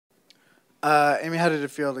Amy, how did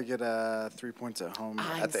it feel to get 3 points at home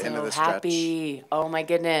I'm at the end of so the stretch? happy. Oh my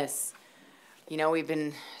goodness. You know, we've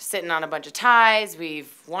been sitting on a bunch of ties.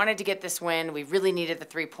 We've wanted to get this win. We really needed the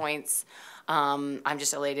 3 points. I'm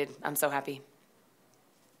just elated. I'm so happy.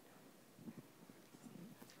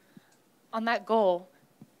 On that goal,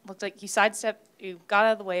 looked like you sidestepped, you got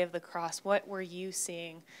out of the way of the cross. What were you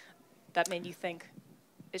seeing that made you think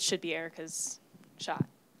it should be Erica's shot?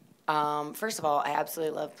 First of all, I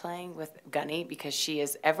absolutely love playing with Gunny because she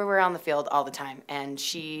is everywhere on the field all the time, and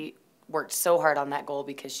she worked so hard on that goal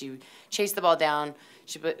because she chased the ball down.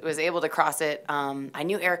 She was able to cross it. I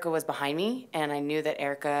knew Erica was behind me, and I knew that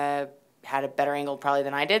Erica had a better angle probably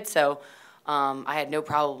than I did, so I had no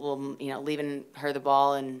problem, leaving her the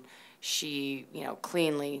ball, and she,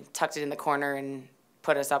 cleanly tucked it in the corner and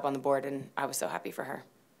put us up on the board, and I was so happy for her.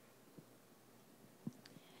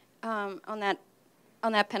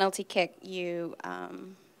 On that penalty kick, you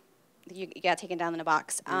got taken down in the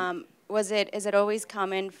box. Is it always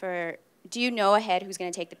common for? Do you know ahead who's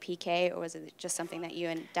going to take the PK, or was it just something that you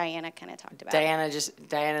and Diana kind of talked about? Diana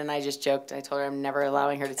and I just joked. I told her I'm never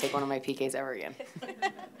allowing her to take one of my PKs ever again.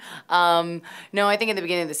 No, I think in the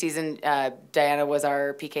beginning of the season, Diana was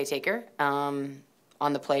our PK taker. On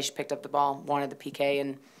the play, she picked up the ball, wanted the PK,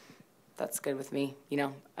 and that's good with me.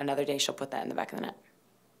 Another day she'll put that in the back of the net.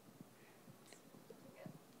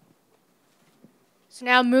 So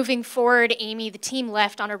now moving forward, Amy, the team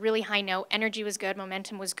left on a really high note. Energy was good,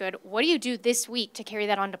 momentum was good. What do you do this week to carry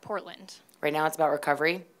that on to Portland? Right now it's about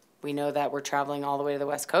recovery. We know that we're traveling all the way to the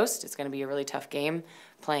West Coast. It's going to be a really tough game.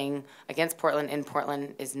 Playing against Portland in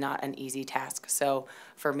Portland is not an easy task. So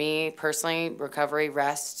for me personally, recovery,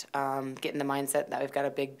 rest, get in the mindset that we've got a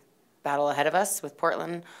big battle ahead of us with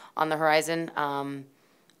Portland on the horizon, and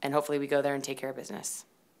hopefully we go there and take care of business.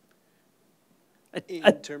 In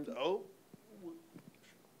terms of,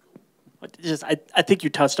 I think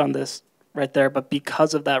you touched on this right there, but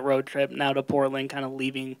because of that road trip now to Portland, kind of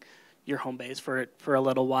leaving your home base for a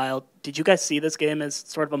little while, did you guys see this game as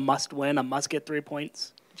sort of a must-win, a must-get 3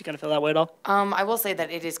 points? Did you kind of feel that way at all? I will say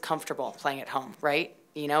that it is comfortable playing at home, right?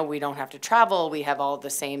 We don't have to travel. We have all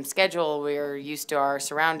the same schedule. We're used to our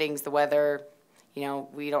surroundings, the weather.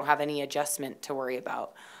 We don't have any adjustment to worry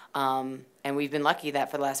about. And we've been lucky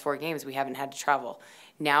that for the last 4 games we haven't had to travel.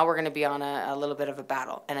 Now we're going to be on a little bit of a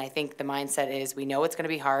battle, and I think the mindset is we know it's going to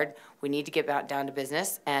be hard. We need to get back down to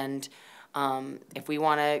business, and if we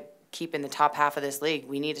want to keep in the top half of this league,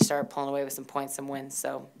 we need to start pulling away with some points, some wins.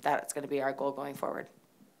 So that's going to be our goal going forward.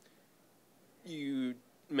 you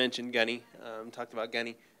mentioned Gunny, talked about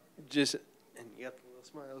Gunny, and you got the little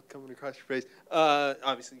smile coming across your face.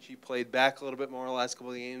 Obviously, she played back a little bit more the last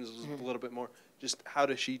couple of games, was a little bit more. Just how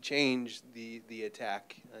does she change the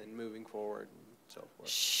attack and moving forward and so forth?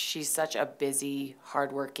 She's such a busy,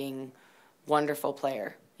 hardworking, wonderful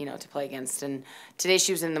player, to play against. And today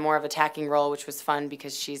she was in the more of attacking role, which was fun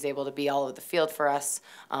because she's able to be all over the field for us.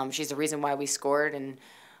 She's the reason why we scored, and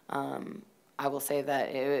I will say that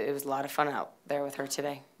it was a lot of fun out there with her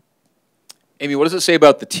today. Amy, what does it say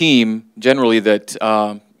about the team generally that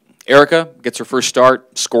Erica gets her first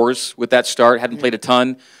start, scores with that start, hadn't played a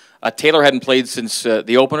ton. Taylor hadn't played since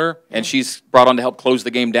the opener, and she's brought on to help close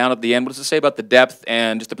the game down at the end. What does it say about the depth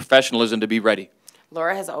and just the professionalism to be ready?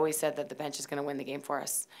 Laura has always said that the bench is going to win the game for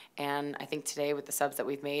us. And I think today with the subs that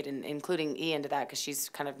we've made, and including Ian to that because she's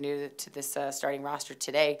kind of new to this starting roster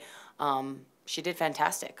today, she did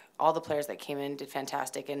fantastic. All the players that came in did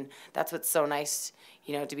fantastic. And that's what's so nice,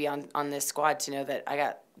 to be on this squad, to know that I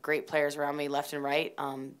got great players around me left and right.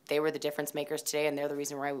 They were the difference makers today, and they're the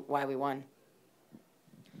reason why we won.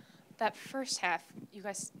 That first half, you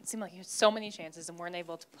guys seemed like you had so many chances and weren't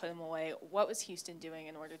able to put them away. What was Houston doing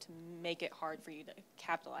in order to make it hard for you to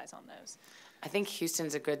capitalize on those? I think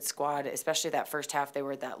Houston's a good squad, especially that first half. They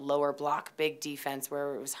were that lower block, big defense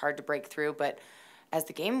where it was hard to break through. But as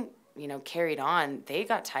the game, carried on, they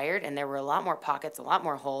got tired and there were a lot more pockets, a lot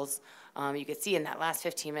more holes. You could see in that last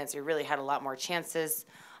 15 minutes, we really had a lot more chances.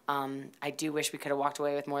 I do wish we could have walked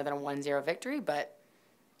away with more than a 1-0 victory, but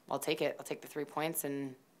I'll take it. I'll take the 3 points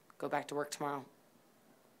and go back to work tomorrow.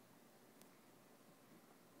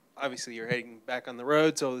 Obviously, you're heading back on the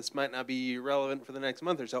road, so this might not be relevant for the next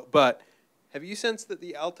month or so. But have you sensed that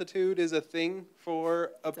the altitude is a thing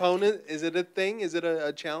for opponents? Is it a thing? Is it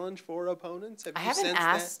a challenge for opponents? I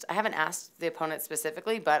haven't asked the opponent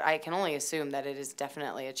specifically, but I can only assume that it is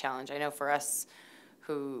definitely a challenge. I know for us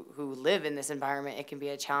who live in this environment, it can be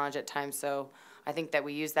a challenge at times. So I think that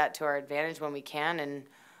we use that to our advantage when we can, and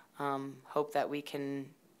hope that we can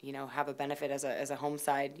have a benefit as a home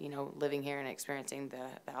side, living here and experiencing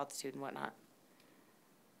the altitude and whatnot.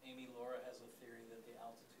 Amy, Laura has a theory that the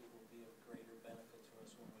altitude will be of great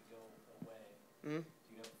Do you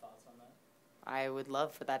have thoughts on that? I would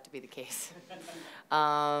love for that to be the case.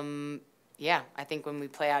 Yeah, I think when we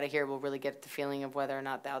play out of here, we'll really get the feeling of whether or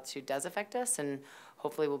not the altitude does affect us, and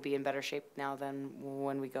hopefully we'll be in better shape now than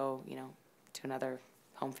when we go, to another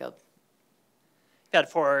home field. You had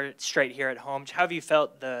 4 straight here at home. How have you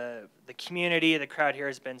felt the community, the crowd here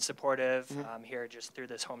has been supportive here just through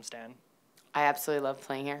this homestand? I absolutely love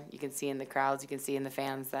playing here. You can see in the crowds, you can see in the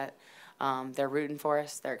fans that they're rooting for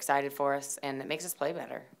us, they're excited for us, and it makes us play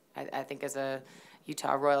better. I think as a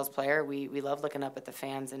Utah Royals player, we love looking up at the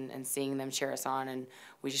fans and seeing them cheer us on, and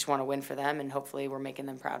we just want to win for them, and hopefully we're making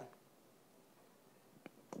them proud.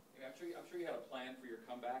 I'm sure you had a plan for your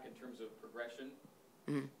comeback in terms of progression.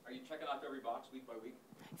 Are you checking off every box week by week?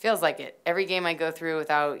 Feels like it. Every game I go through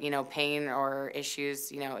without, pain or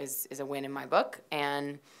issues, is a win in my book.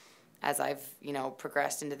 And as I've,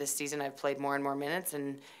 progressed into this season, I've played more and more minutes,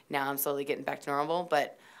 and now I'm slowly getting back to normal.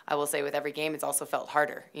 But I will say with every game, it's also felt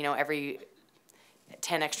harder. Every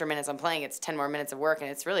 10 extra minutes I'm playing, it's 10 more minutes of work, and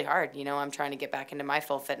it's really hard. I'm trying to get back into my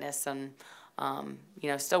full fitness, and,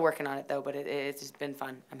 still working on it, though, but it's been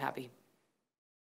fun. I'm happy.